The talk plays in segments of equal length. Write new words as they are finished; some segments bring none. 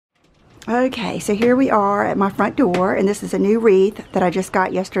Okay, so here we are at my front door, and this is a new wreath that I just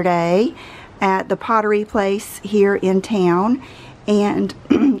got yesterday at the pottery place here in town. And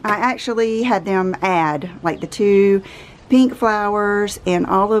I actually had them add like the 2 pink flowers and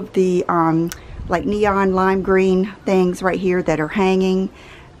all of the like neon lime green things right here that are hanging.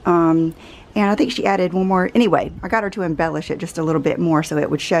 And I think she added one more. Anyway, I got her to embellish it just a little bit more so it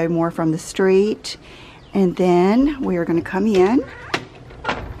would show more from the street. And then we are going to come in.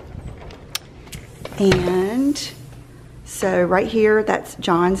 And so right here, that's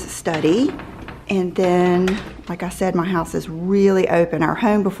John's study. And then, like I said, my house is really open. Our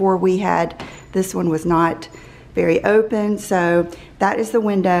home before we had this one was not very open. So that is the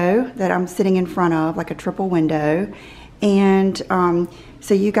window that I'm sitting in front of, like a triple window. And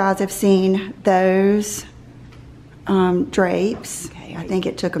so you guys have seen those drapes. Okay, I think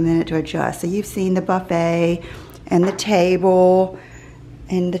it took a minute to adjust. So you've seen the buffet and the table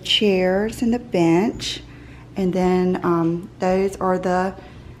and the chairs and the bench. And then those are the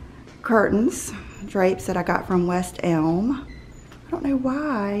curtains, drapes that I got from West Elm. I don't know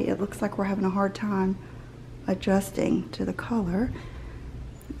why it looks like we're having a hard time adjusting to the color.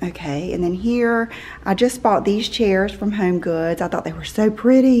 Okay, and then here I just bought these chairs from Home Goods. I thought they were so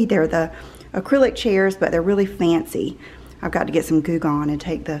pretty. They're the acrylic chairs, but they're really fancy. I've got to get some Goo Gone and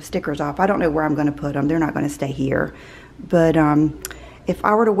take the stickers off. I don't know where I'm going to put them. They're not going to stay here. But if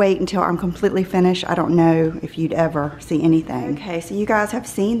I were to wait until I'm completely finished, I don't know if you'd ever see anything. Okay, so you guys have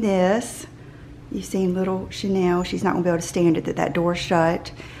seen this. You've seen little Chanel. She's not going to be able to stand it, that door's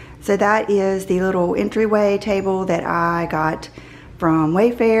shut. So that is the little entryway table that I got from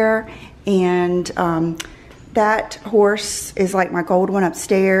Wayfair. And that horse is like my gold one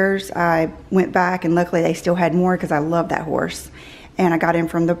upstairs. I went back and luckily they still had more because I love that horse. And I got him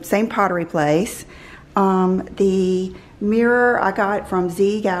from the same pottery place. The mirror I got from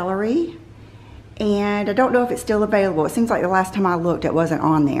Z Gallery, and I don't know if it's still available. It seems like the last time I looked it wasn't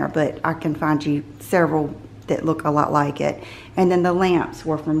on there, but I can find you several that look a lot like it. And then the lamps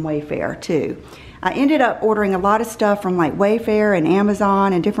were from Wayfair too. I ended up ordering a lot of stuff from like Wayfair and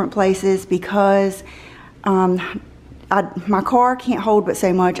Amazon and different places because my car can't hold but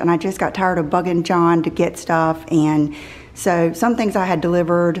so much, and I just got tired of bugging John to get stuff. And so some things I had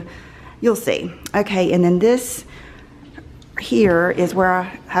delivered, you'll see. Okay, and then this here is where I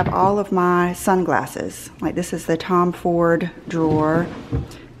have all of my sunglasses. Like this is the Tom Ford drawer,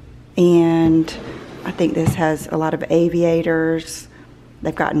 and I think this has a lot of aviators.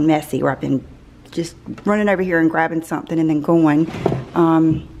 They've gotten messy where I've been just running over here and grabbing something and then going.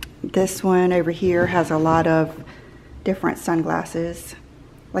 This one over here has a lot of different sunglasses.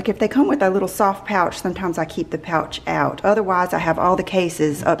 Like if they come with a little soft pouch, sometimes I keep the pouch out. Otherwise I have all the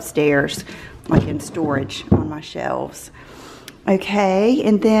cases upstairs, like in storage on my shelves. Okay,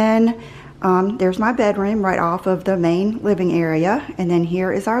 and then there's my bedroom right off of the main living area. And then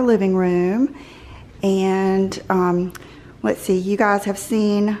here is our living room. And let's see, you guys have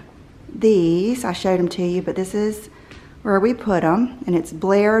seen these. I showed them to you, but this is where we put them. And it's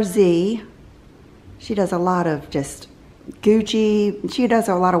Blair Z. She does a lot of just Gucci. She does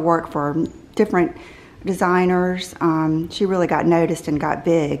a lot of work for different designers. She really got noticed and got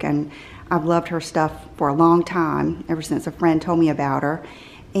big. And I've loved her stuff for a long time, ever since a friend told me about her.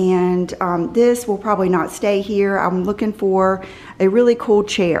 And this will probably not stay here. I'm looking for a really cool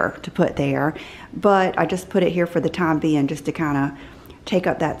chair to put there, but I just put it here for the time being, just to kind of take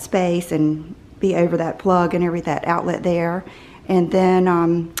up that space and be over that plug and that outlet there. And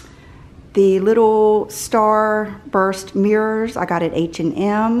then the little starburst mirrors I got at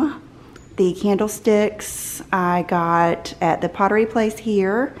H&M. The candlesticks I got at the pottery place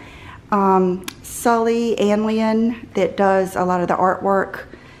here. Sully Anlian, that does a lot of the artwork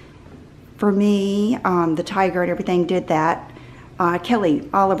for me, the tiger and everything, did that. Kelly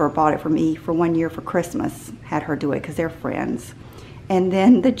Oliver bought it for me for 1 year for Christmas, had her do it because they're friends. And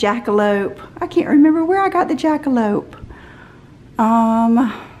then the Jackelope, I can't remember where I got the Jackelope.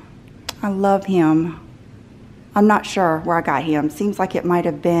 I love him. I'm not sure where I got him. Seems like it might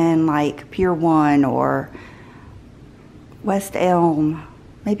have been like Pier 1 or West Elm.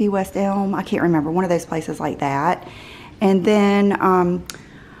 Maybe West Elm, I can't remember, one of those places like that. And then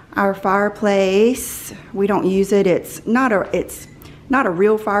our fireplace, we don't use it. It's not a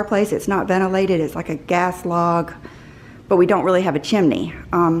real fireplace. It's not ventilated. It's like a gas log, but we don't really have a chimney.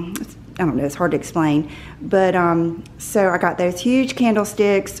 I don't know, it's hard to explain. But so I got those huge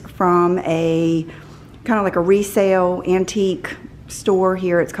candlesticks from a kind of like a resale antique store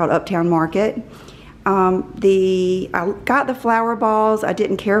here. It's called Uptown Market. I got the flower balls. I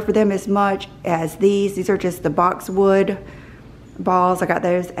didn't care for them as much as these. These are just the boxwood balls. I got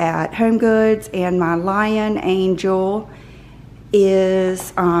those at Home Goods. And my lion angel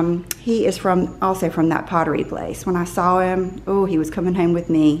is, he is also from that pottery place. When I saw him, oh, he was coming home with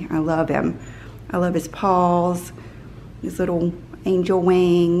me. I love him. I love his paws, his little angel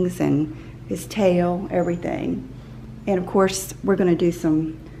wings, and his tail, everything. And of course, we're gonna do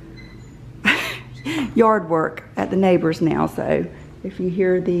some yard work at the neighbors now. So if you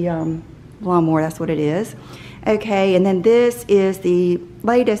hear the lawnmower, that's what it is. Okay, and then this is the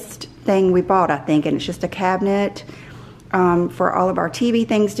latest thing we bought, I think, and it's just a cabinet for all of our TV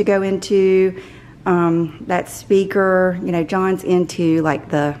things to go into. That speaker, you know, John's into like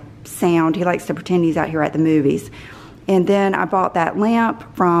the sound. He likes to pretend he's out here at the movies. And then I bought that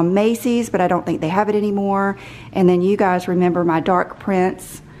lamp from Macy's, but I don't think they have it anymore. And then you guys remember my dark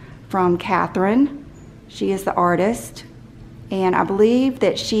prints from Catherine. She is the artist. And I believe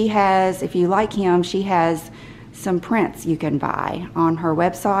that she has, if you like him, she has some prints you can buy on her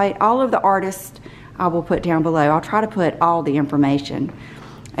website. All of the artists I will put down below. I'll try to put all the information.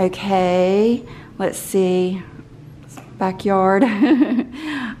 Okay, let's see. Backyard.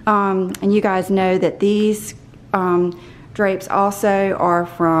 And you guys know that these drapes also are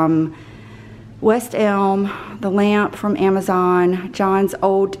from West Elm, the lamp from Amazon, John's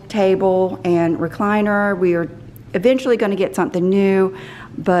old table and recliner. We are eventually going to get something new,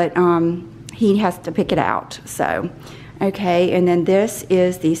 but he has to pick it out. So, okay, and then this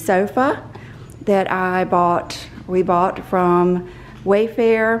is the sofa that we bought from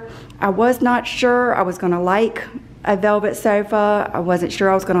Wayfair. I was not sure I was going to like a velvet sofa. I wasn't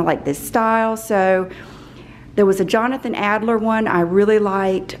sure I was going to like this style, so there was a Jonathan Adler one I really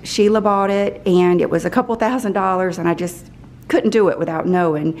liked. Sheila bought it, and it was a couple $1,000s, and I just couldn't do it without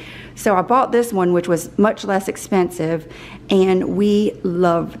knowing. So I bought this one, which was much less expensive, and we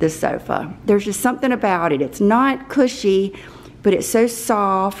love this sofa. There's just something about it. It's not cushy, but it's so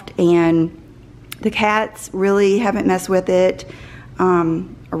soft, and the cats really haven't messed with it. I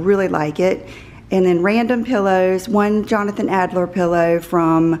really like it. And then random pillows, one Jonathan Adler pillow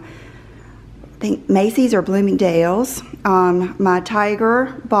from, I think, Macy's or Bloomingdale's. My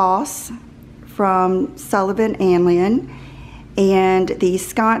Tiger Boss from Sullivan and Lynn. And the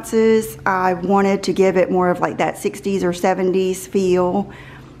sconces, I wanted to give it more of like that 60s or 70s feel.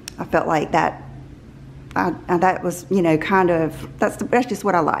 I felt like that, that was, you know, kind of, that's just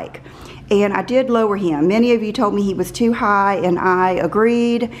what I like. And I did lower him. Many of you told me he was too high, and I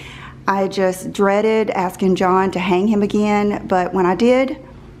agreed. I just dreaded asking John to hang him again, but when I did,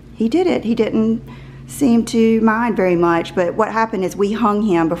 he did it. He didn't seem to mind very much, but what happened is we hung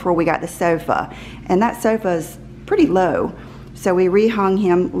him before we got the sofa, and that sofa is pretty low, so we rehung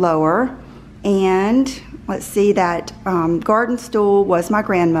him lower. And let's see, that garden stool was my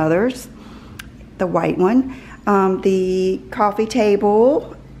grandmother's, the white one. The coffee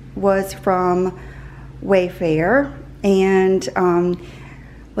table was from Wayfair, and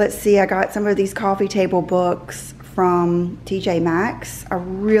let's see, I got some of these coffee table books from TJ Maxx. I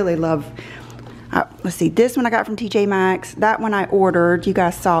really love, let's see, this one I got from TJ Maxx. That one I ordered. You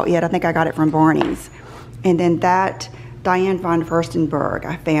guys saw it yet. I think I got it from Barney's. And then that Dianne von Furstenberg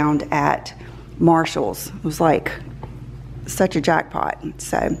I found at Marshall's. It was like such a jackpot.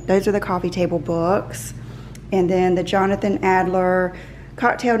 So those are the coffee table books. And then the Jonathan Adler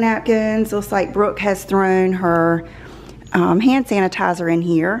cocktail napkins. Looks like Brooke has thrown her hand sanitizer in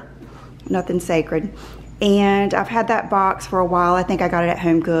here. Nothing sacred. And I've had that box for a while. I think I got it at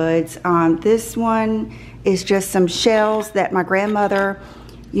Home Goods. This one is just some shells that my grandmother,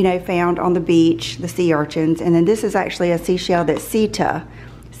 you know, found on the beach, the sea urchins. And then this is actually a seashell that Sita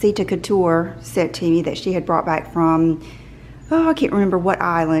Couture sent to me that she had brought back from, oh, I can't remember what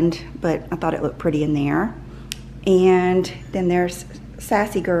island, but I thought it looked pretty in there. And then there's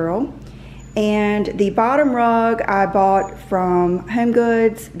Sassy Girl. And the bottom rug I bought from Home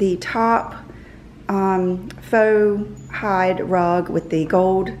Goods. The top faux hide rug with the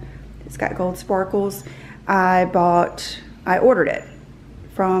gold, it's got gold sparkles. I ordered it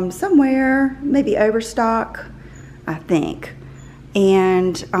from somewhere, maybe Overstock, I think.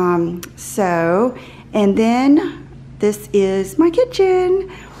 And and then this is my kitchen.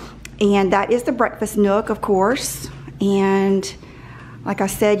 And that is the breakfast nook, of course. And like I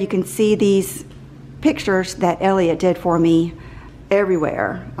said, you can see these pictures that Elliott did for me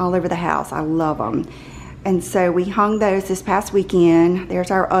everywhere, all over the house. I love them. And so we hung those this past weekend.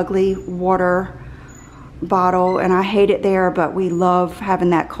 There's our ugly water bottle, and I hate it there, but we love having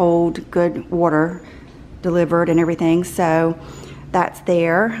that cold, good water delivered and everything. So that's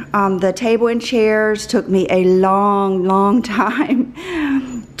there. The table and chairs took me a long time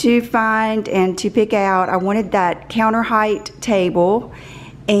to find and to pick out. I wanted that counter height table,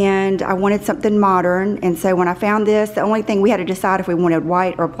 and I wanted something modern. And so when I found this, the only thing we had to decide if we wanted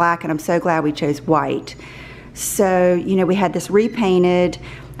white or black, and I'm so glad we chose white. So, you know, we had this repainted.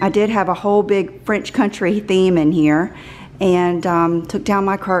 I did have a whole big French country theme in here, and took down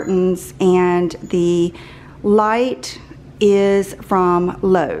my curtains, and the light is from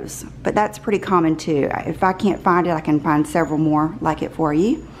Lowe's, but that's pretty common too. If I can't find it, I can find several more like it for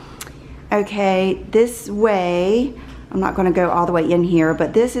you. Okay, this way, I'm not going to go all the way in here,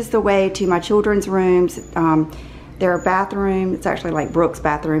 but this is the way to my children's rooms. Their bathroom, it's actually like Brooke's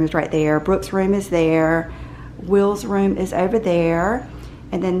bathroom is right there. Brooke's room is there. Will's room is over there.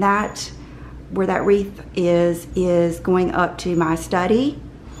 And then that, where that wreath is going up to my study,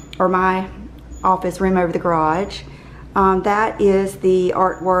 or my office room over the garage. That is the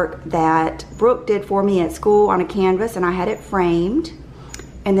artwork that Brooke did for me at school on a canvas, and I had it framed.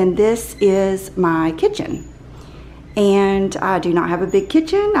 And then this is my kitchen. And I do not have a big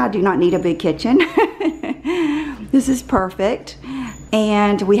kitchen. I do not need a big kitchen. This is perfect.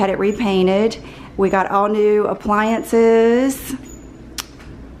 And we had it repainted. We got all new appliances.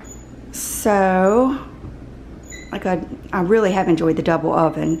 So, like I really have enjoyed the double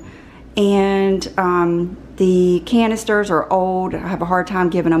oven. And the canisters are old. I have a hard time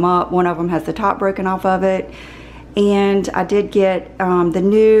giving them up. One of them has the top broken off of it. And I did get the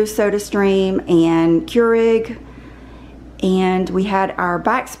new SodaStream and Keurig. And we had our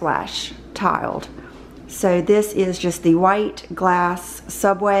backsplash tiled. So this is just the white glass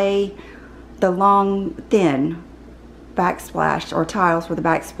Subway, the long, thin backsplash, or tiles for the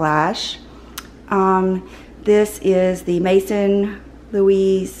backsplash. This is the Mason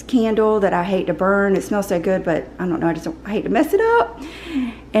Louise candle that I hate to burn. It smells so good, but I don't know, I hate to mess it up.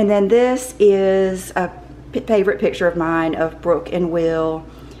 And then this is a favorite picture of mine of Brooke and Will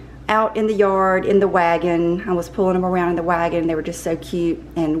out in the yard in the wagon. I was pulling them around in the wagon. They were just so cute.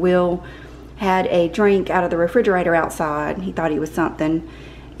 And Will had a drink out of the refrigerator outside. He thought he was something.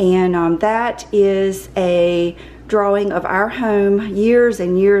 And that is a drawing of our home years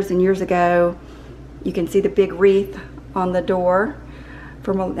and years and years ago. You can see the big wreath on the door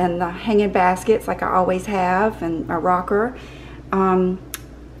and the hanging baskets like I always have, and a rocker.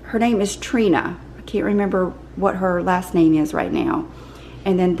 Her name is Trina. I can't remember what her last name is right now.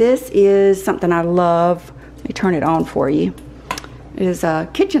 And then this is something I love. Let me turn it on for you. It is a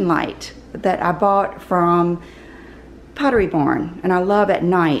kitchen light that I bought from Pottery Barn, and I love at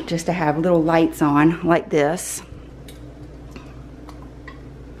night just to have little lights on like this.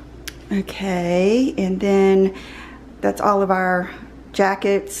 Okay, and then that's all of our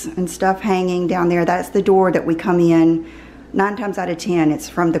jackets and stuff hanging down there. That's the door that we come in. 9 times out of 10 it's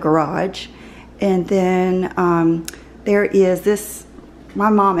from the garage. And then there is this, my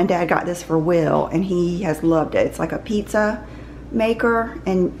mom and dad got this for Will, and he has loved it. It's like a pizza maker,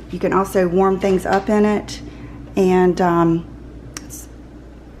 and you can also warm things up in it, and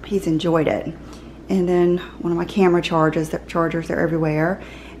he's enjoyed it. And then one of my camera chargers, they're everywhere.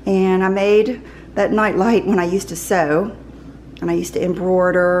 And I made that night light when I used to sew, and I used to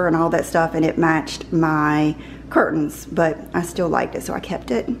embroider and all that stuff, and it matched my curtains, but I still liked it, so I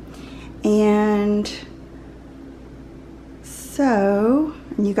kept it. And so,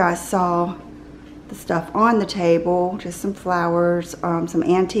 and you guys saw the stuff on the table, just some flowers, some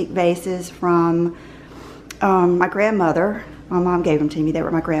antique vases from my grandmother. My mom gave them to me. They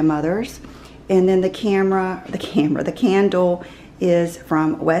were my grandmother's. And then the candle is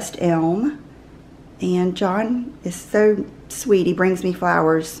from West Elm. And John is so sweet. He brings me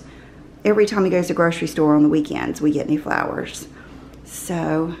flowers every time he goes to the grocery store on the weekends. We get me flowers.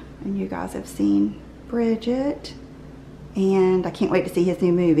 So, and you guys have seen Brigitte. And I can't wait to see his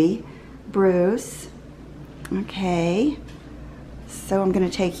new movie, Bruce. Okay. So I'm going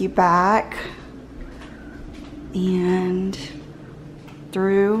to take you back and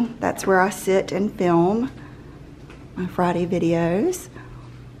through. That's where I sit and film my Friday videos.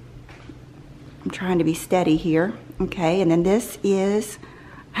 I'm trying to be steady here. Okay, and then this is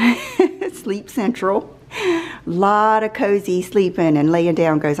Sleep Central. A lot of cozy sleeping and laying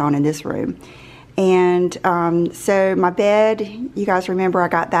down goes on in this room. And so my bed, you guys remember I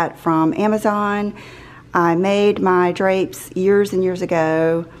got that from Amazon. I made my drapes years and years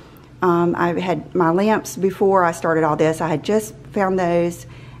ago. I had my lamps before I started all this. I had just found those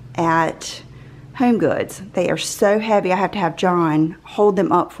at Home Goods. They are so heavy, I have to have John hold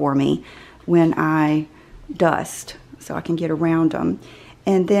them up for me when I dust so I can get around them.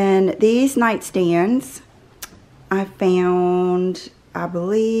 And then these nightstands I found, I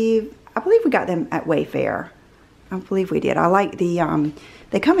believe we got them at Wayfair. I believe we did. I like the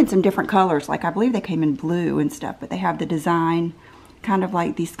They come in some different colors, like I believe they came in blue and stuff, but they have the design kind of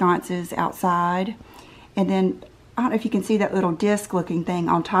like these sconces outside. And then, I don't know if you can see that little disc looking thing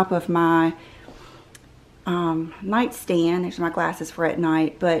on top of my nightstand. There's my glasses for at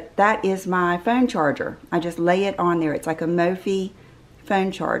night, but that is my phone charger. I just lay it on there. It's like a Mophie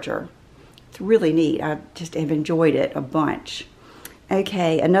phone charger. It's really neat. I just have enjoyed it a bunch.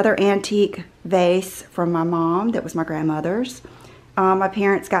 Okay, another antique vase from my mom that was my grandmother's. My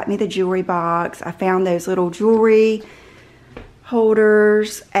parents got me the jewelry box. I found those little jewelry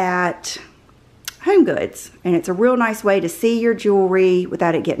holders at Home Goods, and it's a real nice way to see your jewelry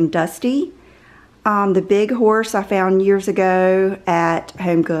without it getting dusty. The big horse I found years ago at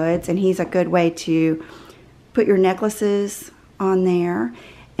Home Goods, and he's a good way to put your necklaces on there.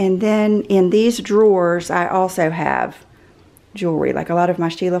 And then in these drawers, I also have jewelry, like a lot of my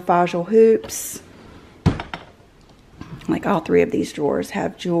Sheila Fajl hoops. Like all three of these drawers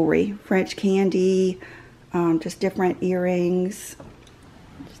have jewelry. French candy, just different earrings,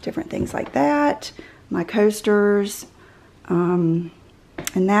 just different things like that. My coasters, and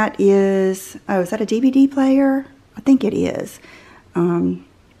that is, oh, is that a DVD player? I think it is.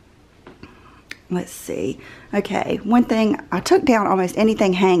 Let's see. Okay, one thing, I took down almost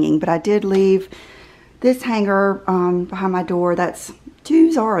anything hanging, but I did leave this hanger behind my door. That's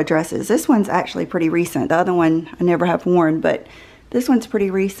 2 Zara dresses. This one's actually pretty recent. The other one I never have worn, but this one's pretty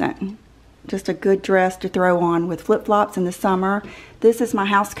recent. Just a good dress to throw on with flip-flops in the summer. This is my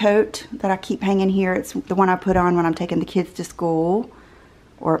house coat that I keep hanging here. It's the one I put on when I'm taking the kids to school.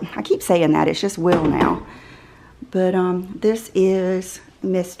 Or I keep saying that, it's just Will now. But this is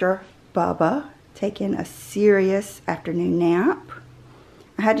Mr. Bubba taking a serious afternoon nap.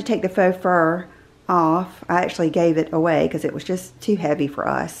 I had to take the faux fur off. I actually gave it away because it was just too heavy for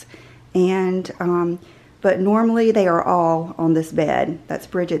us. And but normally they are all on this bed. That's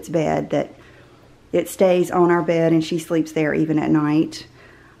Brigitte's bed, that it stays on our bed and she sleeps there even at night.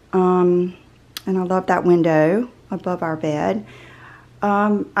 And I love that window above our bed.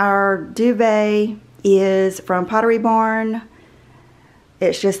 Our duvet is from Pottery Barn.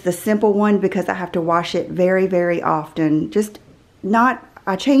 It's just the simple one because I have to wash it very, very often.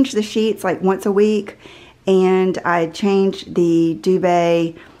 I change the sheets like once a week, and I change the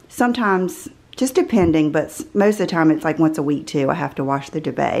duvet sometimes, just depending, but most of the time it's like once a week too. I have to wash the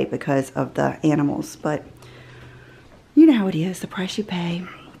duvet because of the animals, but you know how it is, the price you pay.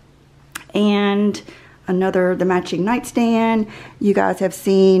 And the matching nightstand. You guys have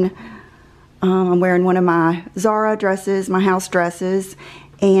seen, I'm wearing one of my Zara dresses, my house dresses,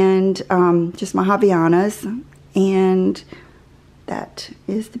 and just my Havaianas, and that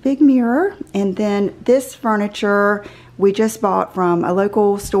is the big mirror. And then this furniture we just bought from a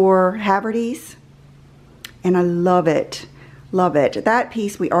local store, Haverty's, and I love it, love it. That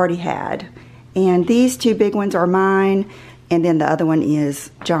piece we already had, and these 2 big ones are mine, and then the other one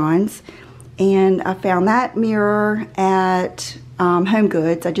is John's. And I found that mirror at Home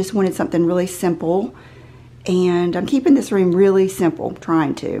Goods. I just wanted something really simple, and I'm keeping this room really simple,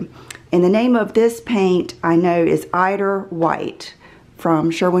 trying to. And the name of this paint I know is Eider White from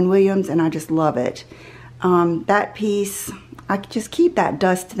Sherwin, and I just love it. That piece, I just keep that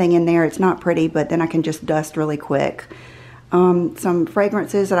dust thing in there. It's not pretty, but then I can just dust really quick. Some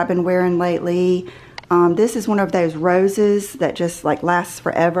fragrances that I've been wearing lately. This is one of those roses that just like lasts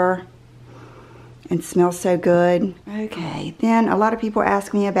forever and smells so good. Okay, then a lot of people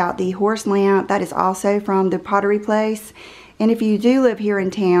ask me about the horse lamp. That is also from the Pottery Place. And if you do live here in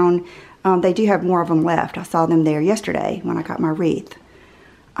town, they do have more of them left. I saw them there yesterday when I got my wreath.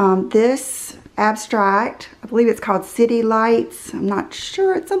 This abstract, I believe it's called City Lights. I'm not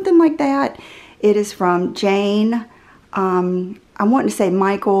sure, it's something like that. It is from Jane. I'm wanting to say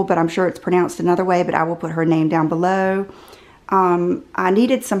Michael, but I'm sure it's pronounced another way, but I will put her name down below. I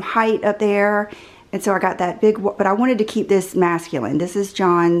needed some height up there, and so I got that big, but I wanted to keep this masculine. This is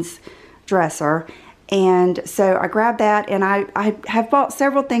John's dresser, and so I grabbed that, and I have bought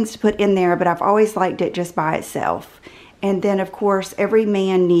several things to put in there, but I've always liked it just by itself. And then, of course, every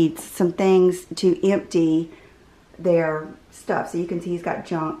man needs some things to empty their stuff. So you can see he's got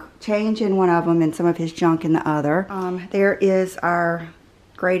junk change in one of them and some of his junk in the other. There is our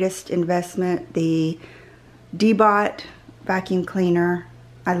greatest investment, the D-Bot vacuum cleaner.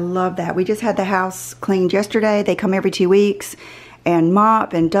 I love that. We just had the house cleaned yesterday. They come every 2 weeks and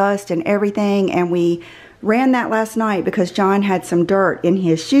mop and dust and everything. And we ran that last night because John had some dirt in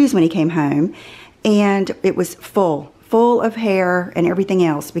his shoes when he came home. And it was full of hair and everything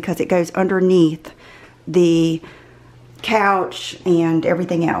else because it goes underneath the couch and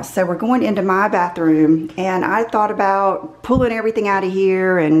everything else. So we're going into my bathroom, and I thought about pulling everything out of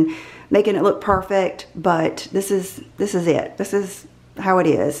here and making it look perfect, but this is it. This is how it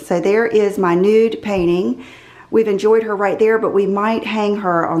is. So there is my nude painting. We've enjoyed her right there, but we might hang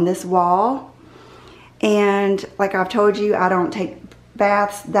her on this wall. And like I've told you, I don't take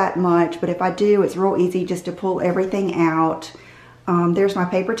baths that much, but if I do, it's real easy just to pull everything out. There's my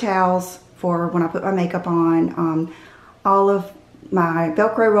paper towels for when I put my makeup on. All of my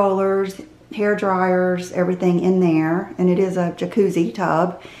Velcro rollers, hair dryers, everything in there. And it is a jacuzzi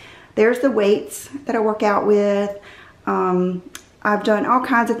tub. There's the weights that I work out with. I've done all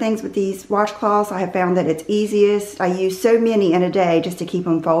kinds of things with these washcloths. I have found that it's easiest. I use so many in a day just to keep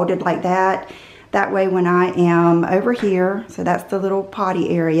them folded like that. That way when I am over here, so that's the little potty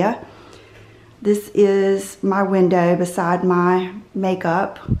area. This is my window beside my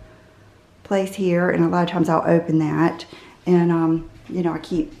makeup place here, and a lot of times I'll open that. And, you know, I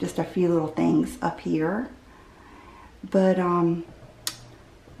keep just a few little things up here. But,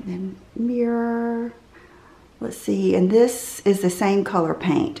 then mirror, let's see, and this is the same color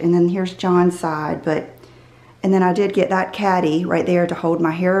paint. And then here's John's side, and then I did get that caddy right there to hold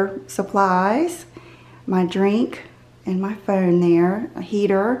my hair supplies, my drink, and my phone there, a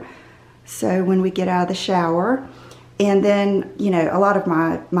heater, so when we get out of the shower. And then, you know, a lot of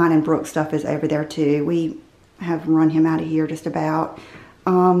mine and Brooke stuff is over there too. We have run him out of here just about.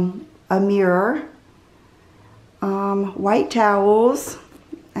 A mirror, white towels,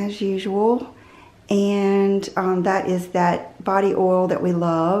 as usual, and that is that body oil that we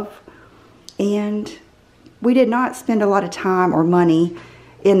love. And we did not spend a lot of time or money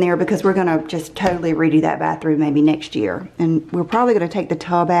in there because we're gonna just totally redo that bathroom maybe next year, and we're probably gonna take the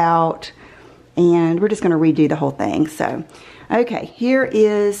tub out and we're just gonna redo the whole thing. So okay, here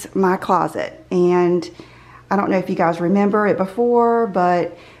is my closet, and I don't know if you guys remember it before,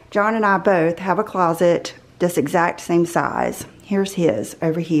 but John and I both have a closet this exact same size. Here's his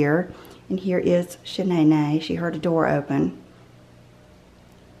over here, and here is Shanae. She heard a door open.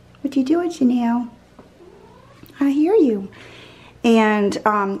 What you doing, Chanel? I hear you. And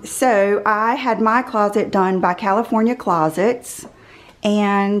so I had my closet done by California Closets,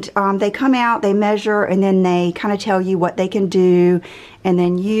 and they come out, they measure, and then they kind of tell you what they can do, and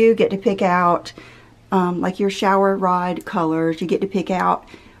then you get to pick out like your shower rod colors. You get to pick out,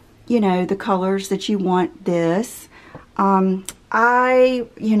 you know, the colors that you want this. I,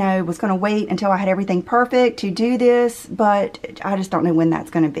 you know, was going to wait until I had everything perfect to do this, but I just don't know when that's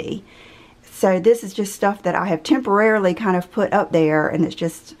going to be. So this is just stuff that I have temporarily kind of put up there, and it's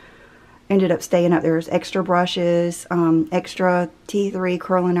just ended up staying up. There's extra brushes, extra T3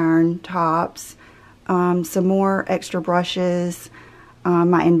 curling iron tops, some more extra brushes,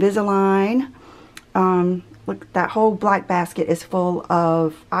 my Invisalign. Look, that whole black basket is full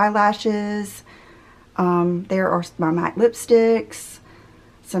of eyelashes. There are my MAC lipsticks,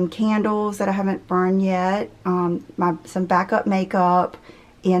 some candles that I haven't burned yet, some backup makeup,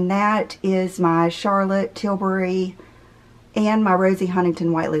 and that is my Charlotte Tilbury and my Rosie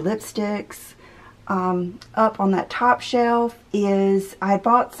Huntington Whiteley lipsticks. Up on that top shelf is, I had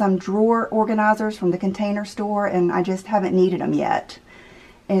bought some drawer organizers from the Container Store, and I just haven't needed them yet.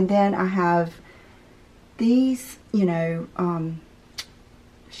 And then I have these, you know,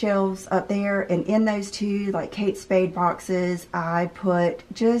 shelves up there, and in those two, like Kate Spade boxes, I put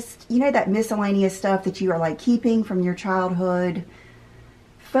just, you know, that miscellaneous stuff that you are like keeping from your childhood,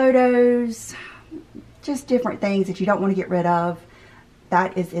 photos, just different things that you don't want to get rid of.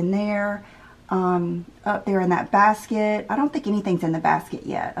 That is in there. Up there in that basket, I don't think anything's in the basket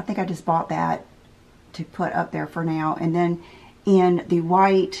yet. I think I just bought that to put up there for now. And then in the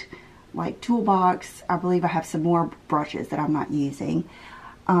white like toolbox, I believe I have some more brushes that I'm not using.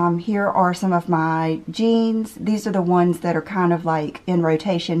 Here are some of my jeans. These are the ones that are kind of like in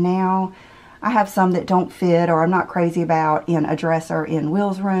rotation now. I have some that don't fit or I'm not crazy about in a dresser in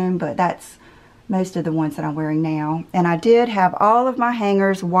Will's room, but that's most of the ones that I'm wearing now. And I did have all of my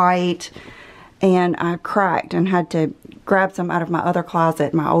hangers white, and I cracked and had to grab some out of my other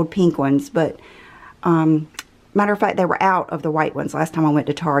closet, my old pink ones. But matter of fact, they were out of the white ones last time I went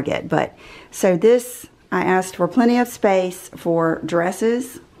to Target. But so this, I asked for plenty of space for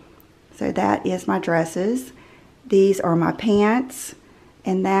dresses. So that is my dresses. These are my pants.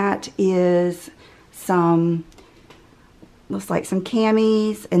 And that is some, looks like some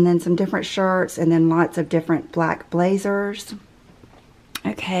camis, and then some different shirts, and then lots of different black blazers.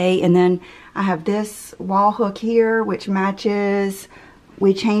 Okay, and then I have this wall hook here, which matches.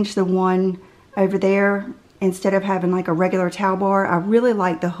 We changed the one over there. Instead of having like a regular towel bar, I really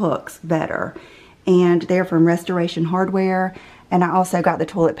like the hooks better. and they're from Restoration Hardware. And I also got the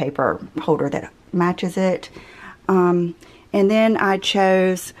toilet paper holder that matches it. And then I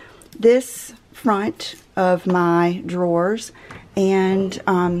chose this front of my drawers. And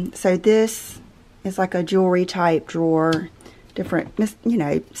so this is like a jewelry type drawer. Different, you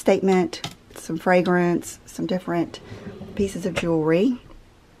know, statement, some fragrance, some different pieces of jewelry.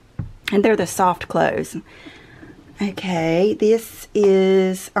 And they're the soft clothes. Okay, this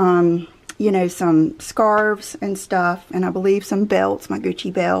is, you know, some scarves and stuff, and I believe some belts, my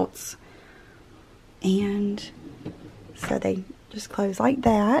Gucci belts. And so they just close like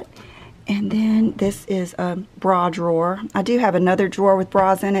that. And then this is a bra drawer. I do have another drawer with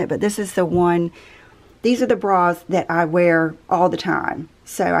bras in it, but this is the one. These are the bras that I wear all the time.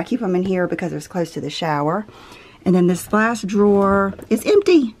 So I keep them in here because it's close to the shower. And then this last drawer is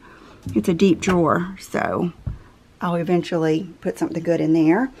empty. It's a deep drawer, so I'll eventually put something good in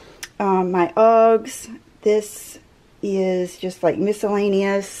there. My Uggs, this is just like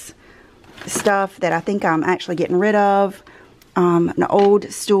miscellaneous stuff that I think I'm actually getting rid of. An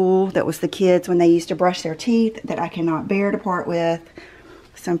old stool that was the kids when they used to brush their teeth that I cannot bear to part with.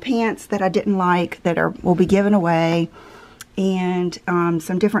 Some pants that I didn't like that will be given away. And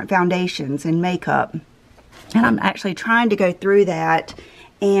some different foundations and makeup. And I'm actually trying to go through that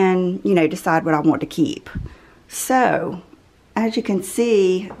and, you know, decide what I want to keep. So, as you can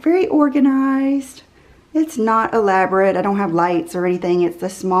see, very organized. It's not elaborate. I don't have lights or anything. It's the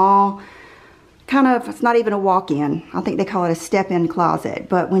small, kind of, it's not even a walk-in. I think they call it a step-in closet.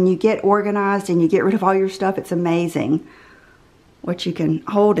 But when you get organized and you get rid of all your stuff, it's amazing what you can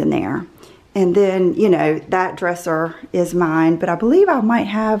hold in there. And then, you know, that dresser is mine. But I believe I might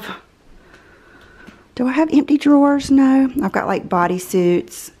have... Do I have empty drawers? No. I've got like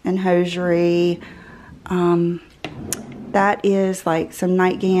bodysuits and hosiery. That is like some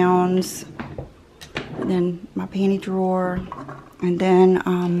nightgowns. And then my panty drawer. And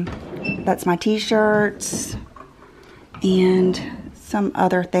then that's my t-shirts. And some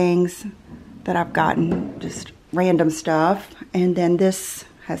other things that I've gotten. Just random stuff. And then this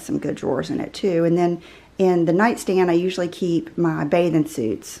has some good drawers in it too. And then in the nightstand I usually keep my bathing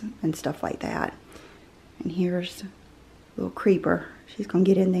suits and stuff like that. And here's a little creeper. She's going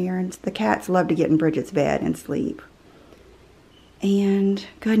to get in there. And the cats love to get in Brigitte's bed and sleep. And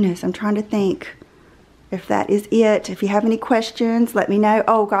goodness, I'm trying to think if that is it. If you have any questions, let me know.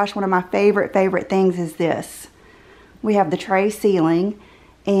 Oh gosh, one of my favorite things is this. We have the tray ceiling.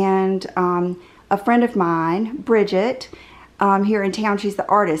 And a friend of mine, Brigitte, here in town, she's the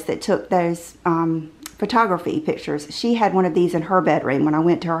artist that took those photography pictures. She had one of these in her bedroom. When I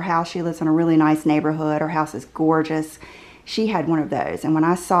went to her house, she lives in a really nice neighborhood. Her house is gorgeous. She had one of those, and when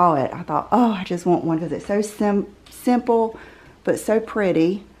I saw it, I thought, oh, I just want one because it's so simple, but so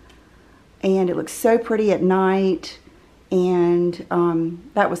pretty, and it looks so pretty at night. And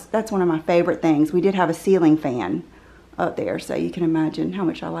that's one of my favorite things. We did have a ceiling fan up there, so you can imagine how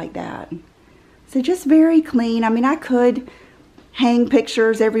much I like that. So just very clean. I mean, I could hang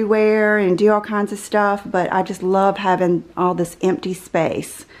pictures everywhere and do all kinds of stuff, but I just love having all this empty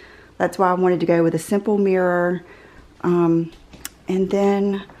space. That's why I wanted to go with a simple mirror. And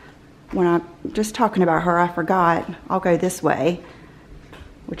then when I'm just talking about her, I forgot, I'll go this way,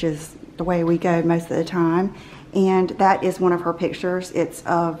 which is the way we go most of the time. And that is one of her pictures. It's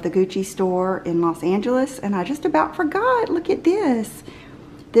of the Gucci store in Los Angeles, and I just about forgot. Look at this.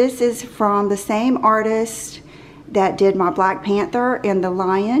 This is from the same artist that did my Black Panther and the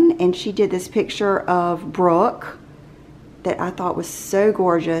lion, and she did this picture of Brooke that I thought was so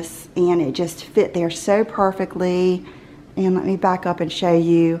gorgeous, and it just fit there so perfectly. And let me back up and show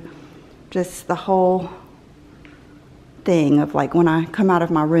you just the whole thing of like when I come out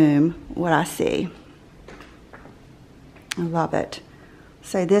of my room, what I see. I love it.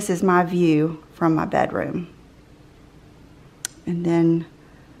 So this is my view from my bedroom. And then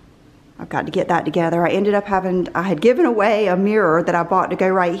I've got to get that together. I ended up I had given away a mirror that I bought to go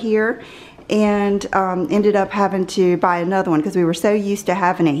right here, and ended up having to buy another one because we were so used to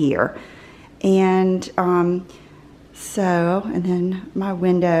having it here. And and then my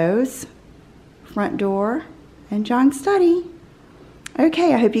windows, front door, and John's study.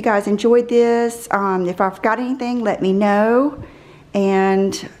 Okay, I hope you guys enjoyed this. If I forgot anything, let me know.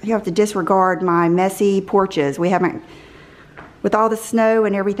 And you have to disregard my messy porches. We haven't... With all the snow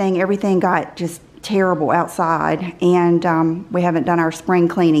and everything got just terrible outside, and we haven't done our spring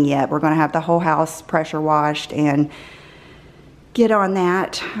cleaning yet. We're going to have the whole house pressure washed and get on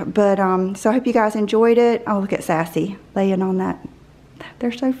that. But so I hope you guys enjoyed it. Oh, look at Sassy laying on that.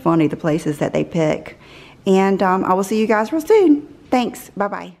 They're so funny, the places that they pick. And I will see you guys real soon. Thanks.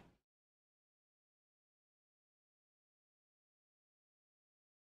 Bye-bye.